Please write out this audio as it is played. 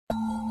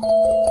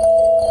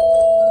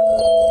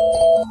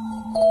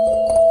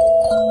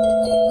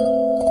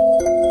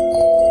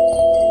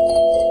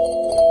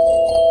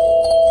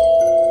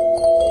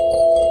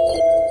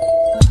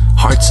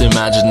Hard to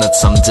imagine that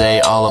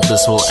someday all of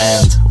this will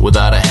end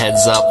without a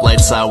heads up,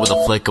 lights out with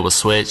a flick of a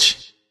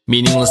switch.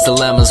 Meaningless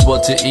dilemmas,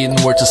 what to eat and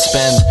where to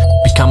spend,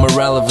 become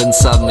irrelevant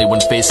suddenly when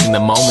facing the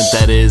moment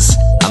that is.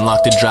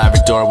 Unlock the driver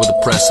door with the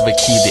press of a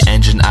key, the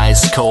engine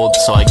ice cold,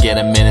 so I get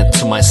a minute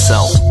to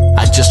myself.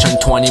 I just turned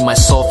 20, my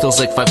soul feels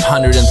like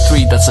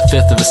 503, that's a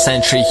fifth of a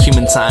century,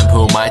 human time,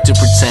 who am I to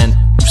pretend?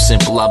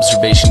 Simple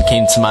observation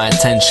came to my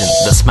attention,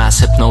 thus mass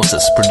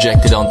hypnosis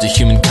projected onto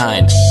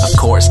humankind. Of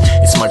course,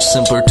 it's much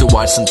simpler to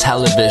watch some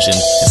television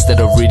instead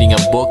of reading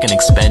a book and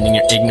expanding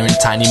your ignorant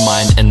tiny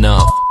mind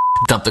enough.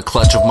 Dump the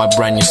clutch of my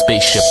brand new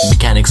spaceship,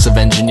 mechanics of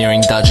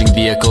engineering dodging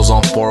vehicles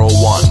on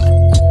 401.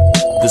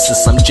 This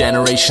is some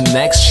Generation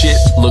Next shit.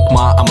 Look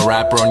ma, I'm a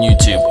rapper on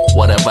YouTube,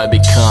 what have I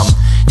become?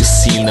 You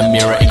see in the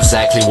mirror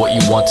exactly what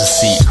you want to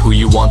see, who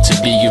you want to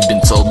be, you've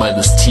been told by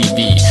this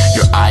TV,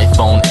 your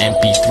iPhone,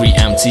 MP3,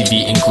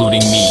 MTV,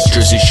 including me,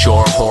 Jersey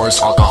Shore,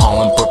 horse,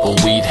 alcohol and purple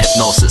weed,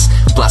 hypnosis,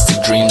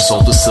 plastic dreams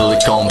sold to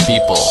silicone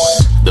people.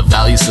 The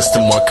value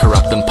system more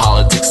corrupt than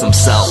politics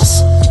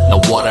themselves.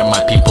 Now what are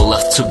my people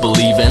left to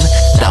believe in?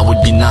 That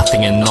would be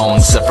nothing and no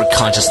except for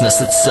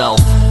consciousness itself.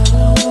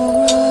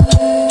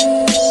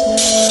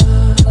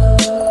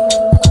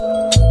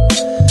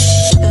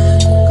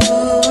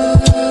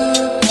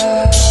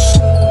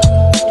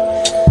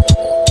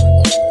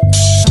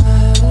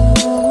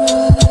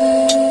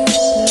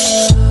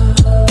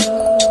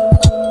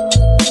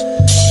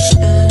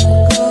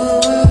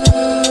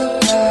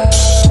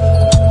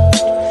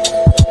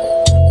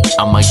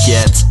 I'ma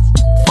get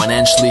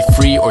financially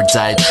free or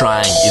die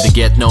trying, either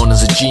get known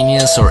as a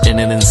genius or in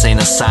an insane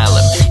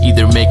asylum,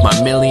 either make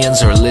my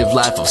millions or live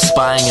life of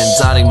spying and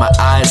dotting my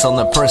eyes on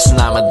the person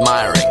I'm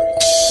admiring.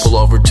 Pull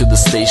over to the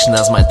station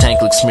as my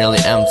tank looks merely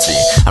empty.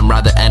 I'm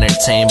rather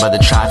entertained by the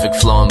traffic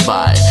flowing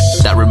by.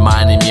 That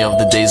reminded me of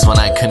the days when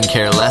I couldn't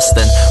care less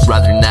than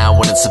rather now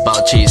when it's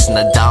about chasing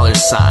a dollar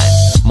sign.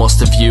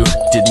 Most of you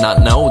did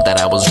not know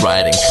that I was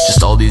writing.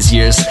 Just all these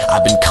years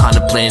I've been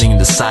contemplating and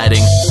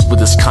deciding, would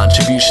this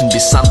contribution be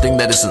something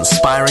that is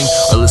inspiring,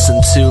 or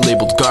listened to,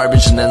 labeled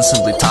garbage and then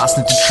simply tossed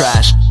into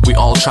trash? We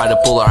all try to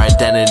pull our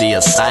identity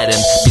aside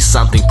and be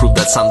something, prove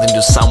that something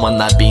to someone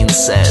not being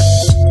said.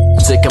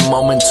 Take a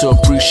moment to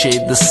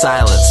appreciate the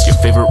silence. Your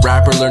favorite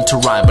rapper learned to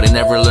rhyme, but he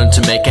never learned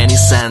to make any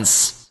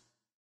sense.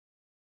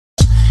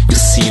 You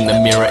see in the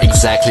mirror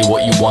exactly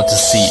what you want to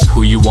see,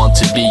 who you want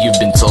to be, you've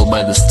been told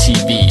by this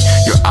TV,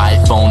 your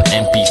iPhone,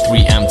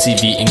 MP3,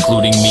 MTV,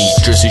 including me,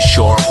 Jersey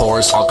Shore,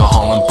 horse,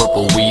 alcohol and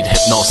purple weed,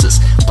 hypnosis,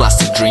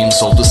 plastic dreams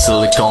sold to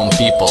silicone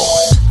people.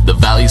 The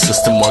value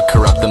system more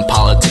corrupt than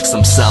politics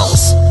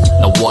themselves.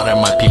 Now what are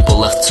my people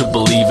left to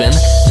believe in?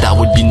 That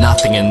would be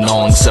nothing and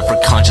no except for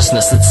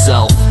consciousness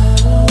itself.